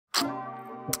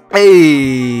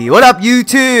Hey, what up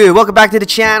YouTube? Welcome back to the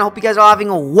channel. Hope you guys are having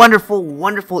a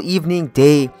wonderful evening,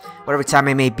 day, whatever time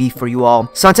it may be for you all.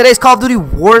 So on today's Call of Duty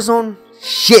Warzone,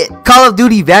 Call of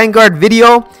Duty Vanguard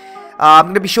video, I'm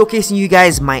going to be showcasing you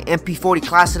guys my MP40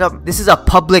 class setup. This is a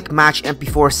public match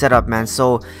MP4 setup, man.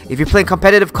 So if you're playing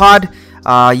competitive COD,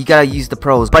 you gotta use the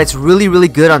pros, but it's really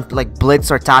good on like blitz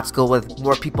or tactical with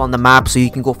more people on the map, so you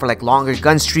can go for like longer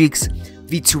gun streaks,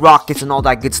 V2 rockets, and all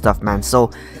that good stuff, man.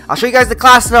 So I'll show you guys the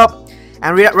class setup,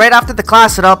 and right after the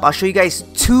class setup, I'll show you guys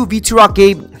two V2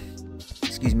 rocket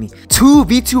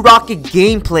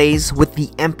gameplays with the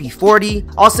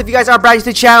MP40. Also, if you guys are brand new to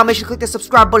the channel, make sure to click the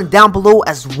subscribe button down below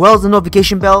as well as the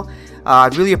notification bell.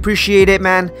 I'd really appreciate it,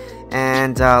 man.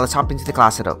 And let's hop into the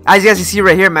class setup. As you guys can see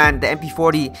right here, man, the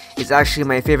MP40 is actually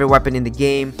my favorite weapon in the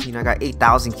game. You know, I got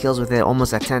 8,000 kills with it,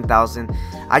 almost at 10,000.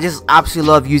 I just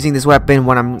absolutely love using this weapon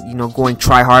when I'm, you know, going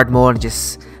try hard mode and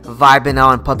just vibing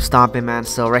out and pub stomping, man.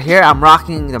 So right here, I'm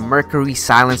rocking the Mercury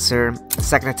silencer. The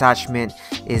second attachment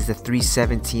is the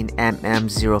 317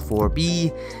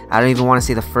 MM04B. I don't even want to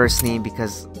say the first name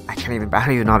because I don't even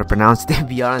know how to pronounce it, to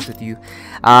be honest with you.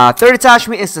 Third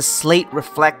attachment is the slate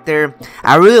reflector.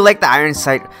 I really like the iron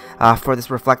sight for this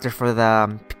reflector for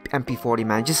the MP40,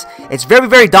 man. It's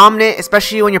very dominant,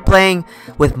 especially when you're playing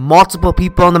with multiple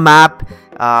people on the map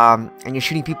and you're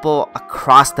shooting people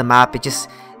across the map.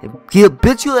 It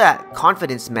builds you that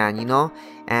confidence, man, you know,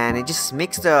 and it just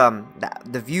makes the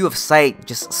view of sight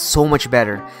just so much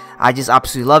better. I just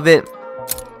absolutely love it.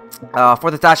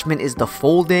 Fourth attachment is the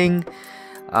folding.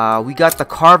 We got the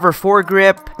Carver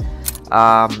foregrip.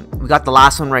 We got the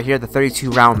last one right here, the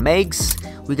 32 round mags.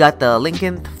 We got the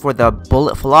Lincoln for the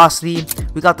bullet velocity.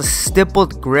 We got the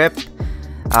stippled grip.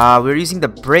 We're using the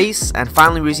brace, and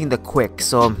finally we're using the quick.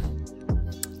 So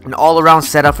an all-around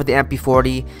setup for the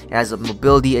MP40. It has a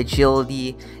mobility,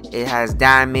 agility, it has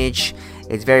damage,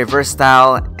 it's very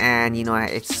versatile, and you know,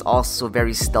 it's also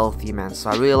very stealthy, man. So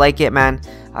I really like it, man.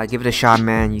 Give it a shot,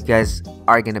 man. You guys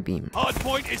are gonna beam.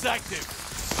 Hardpoint is active.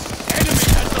 Enemy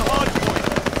has the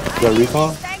hardpoint. You got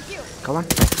recon? Thank you. Come on.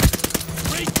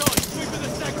 Recon, move to the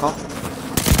second. Call.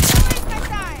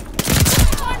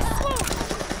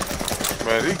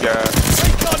 Man, these guys.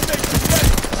 Recon mission ready.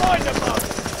 Find them up.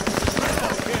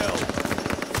 Triple kill.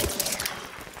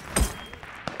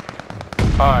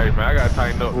 Alright, man, I gotta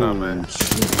tighten up now, man. Double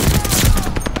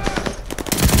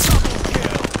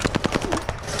kill.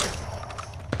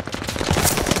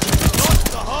 Lost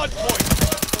the hardpoint.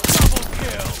 Double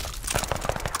kill.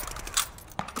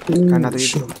 Got another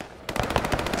issue.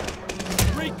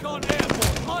 Recon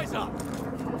airborne. Eyes up.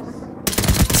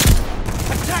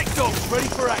 Attack dogs ready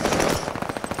for action.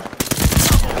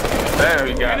 There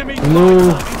we got Enemy it.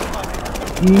 No.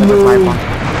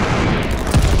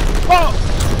 Oh!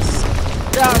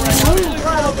 Down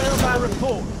right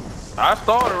report. I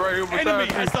started right here with Enemy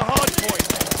that. has the hardpoint.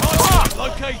 Hardpoint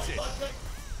located.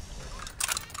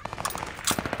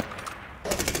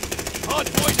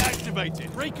 Hardpoint activated.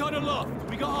 Recon aloft.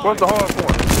 We got eyes. What's the hard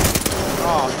point?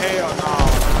 Oh, hell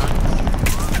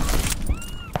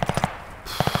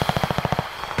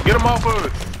no. Get him off of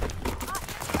it.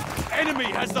 Enemy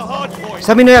has the hardpoint.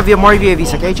 Let me know if you have more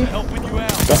UAVs, okay, G? Help with you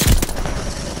out.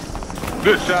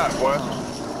 Good shot, boy.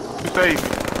 You saved me.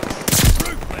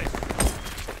 Ruthless.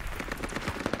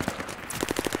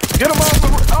 Get him off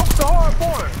the hard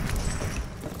point.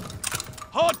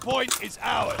 Hardpoint is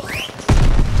ours.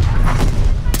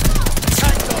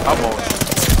 I'm on it.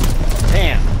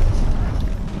 Damn.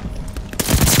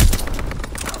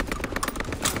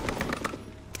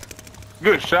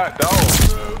 Good shot,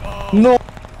 dog. No.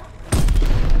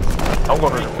 I'm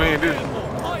gonna defend this.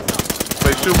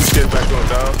 Make sure we get back on,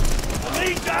 dog. The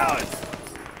lead's ours.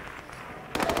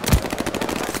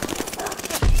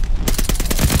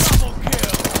 Double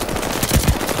kill.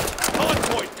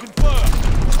 Hardpoint confirmed.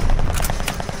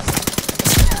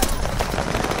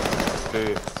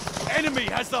 Yeah. Enemy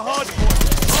has the hardpoint.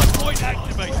 Hardpoint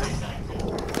activated.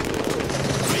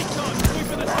 Recon, sweep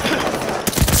in the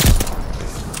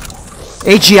center.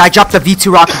 AG, I dropped the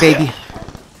V2 rocket, baby.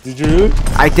 Did you?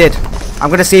 I did. I'm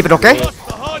gonna save it, okay? Lost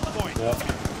the hardpoint.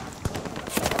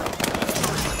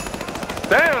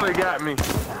 Damn, they got me.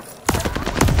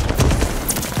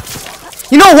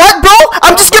 You know what, bro?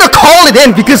 I'm just gonna call it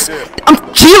in because I'm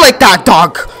G like that,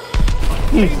 dog.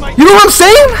 You know what I'm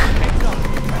saying?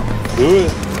 Do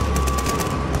it.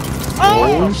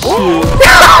 Oh, shit.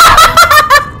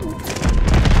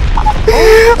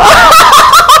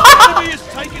 Enemy has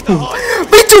taken the hardpoint.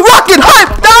 V2 rocket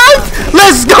hot, dog!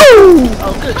 Let's go!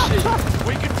 Oh, good shit.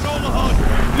 We control the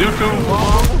hardpoint. YouTube,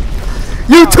 mom.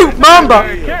 YouTube Mamba!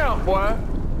 Hey, count, boy.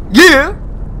 Yeah!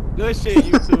 Good shit,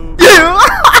 YouTube.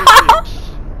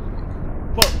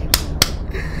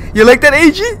 Fuck. You like that,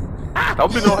 AG?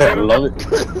 Don't be no I hater. love it.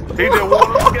 He just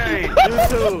won the game.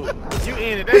 YouTube. You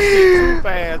ended that shit too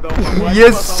fast, though. Boy.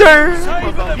 Yes, sir.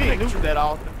 You ain't new that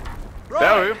often.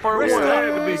 That was his first one. That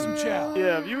had to be.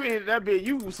 Yeah, if you ended that bit,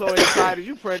 you was so excited.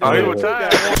 You prayed. Oh, he was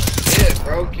tired. Shit,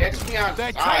 bro. Catch me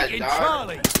outside,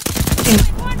 dog.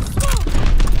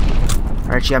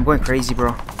 Archie, I'm going crazy,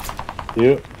 bro.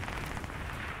 Yeah.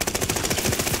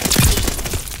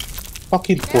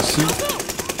 Fucking pussy.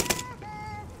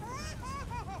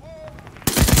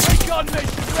 Recon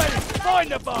mission ready. Find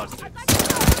the bastards.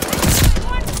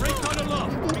 Recon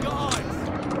aloft. We got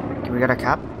eyes. Can we get a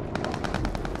cap?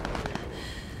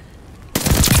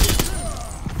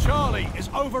 Charlie is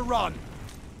overrun.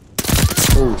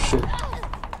 Oh shit.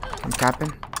 I'm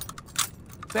capping.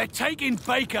 They're taking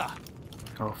Baker.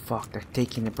 Oh fuck, they're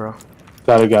taking it, bro.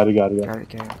 Got it. Got it, I'm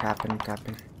capping, I'm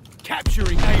capping.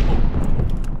 Capturing Able.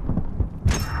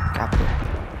 Cap it.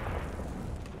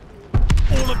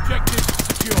 All objectives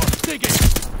secure. Dig it.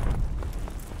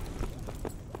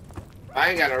 I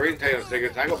ain't got no retailer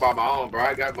tickets. I go buy my own, bro.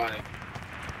 I got money.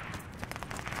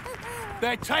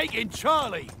 They're taking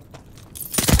Charlie.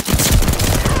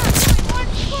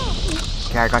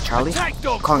 Okay, I got Charlie. Attack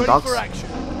dogs Calling ready dogs. for action.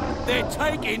 They're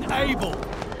taking Able.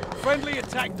 Friendly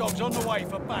attack dogs on the way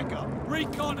for backup.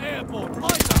 Recon airborne.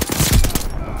 Eyes up.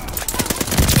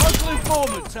 Local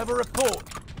informants have a report.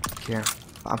 Here,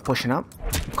 I'm pushing up.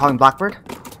 I'm calling Blackbird.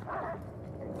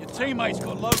 Your teammates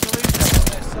got local intel on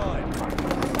their side.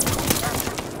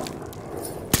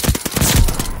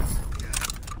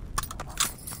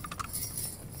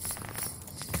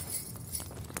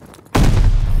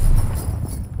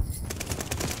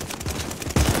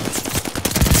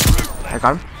 I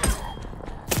got him.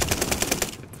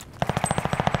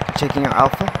 Checking out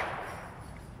Alpha.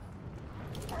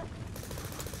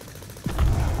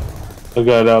 I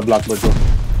got Blackbird too.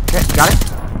 Okay, got it.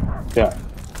 Yeah.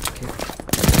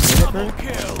 Double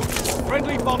kill.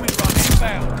 Friendly bombing run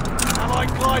inbound. Allied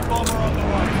glide bomber on the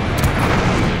way.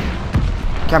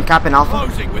 Okay, I'm capping Alpha.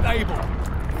 Closing with Able.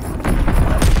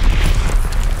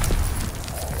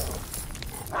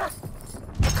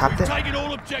 Capped it. Taking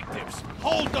all objectives.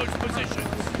 Hold those positions.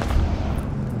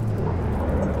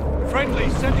 Friendly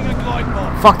sending a glide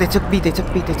bomb. Fuck, they took B. Can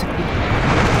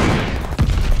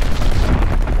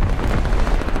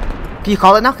you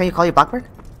call it now? Can you call your Blackbird?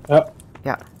 Yeah.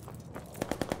 Yeah.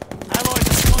 Allies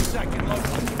have contacted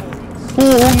local informants.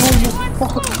 Oh no, you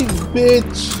fucking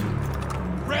bitch!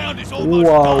 Round is almost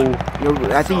Wow. done.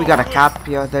 Yo, I think we got a cap.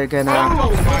 Yo, they're gonna. Oh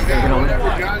my god, gonna win.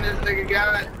 whatever gun this nigga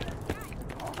got.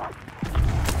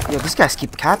 Yo, these guys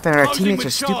keep capping. Our Closing teammates with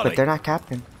are stupid. Charlie. They're not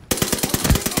capping.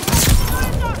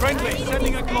 Friendly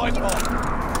sending a glide bomb.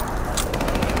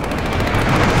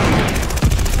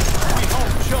 We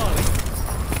hold Charlie.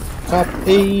 Top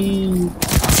A.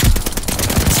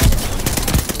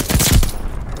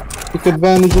 Take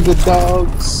advantage of the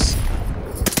dogs.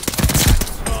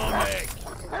 Tarmac.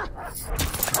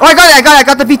 Oh, I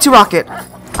got the B2 rocket.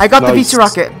 I got the Nice. B2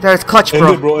 rocket. There's clutch, End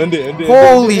bro. it, bro. End it.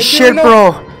 Holy shit,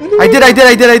 bro. I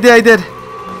did.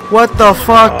 What the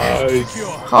fuck? Nice.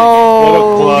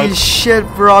 Holy clutch. shit,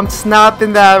 bro. I'm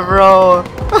snapping that, bro.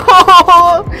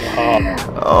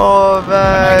 Oh, I got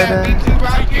man. B2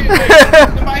 rocket.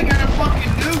 Somebody got a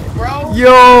fucking nuke, bro.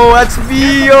 Yo, that's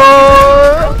me, yo.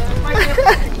 Somebody got a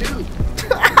fucking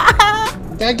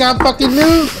nuke. That got fucking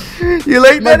nuke. You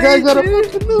like My that, guy got a AJ?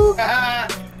 fucking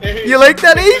nuke. You like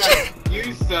that, AJ?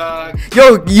 You suck. Yo,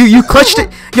 you clutched it.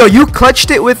 Yo, you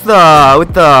clutched it with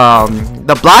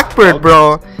the Blackbird,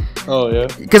 bro. Oh yeah.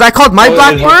 Cause I called my Oh, yeah.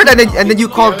 Blackbird and then you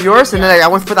called yours and then I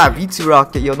went for that V2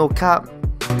 rocket. Yo, no cap.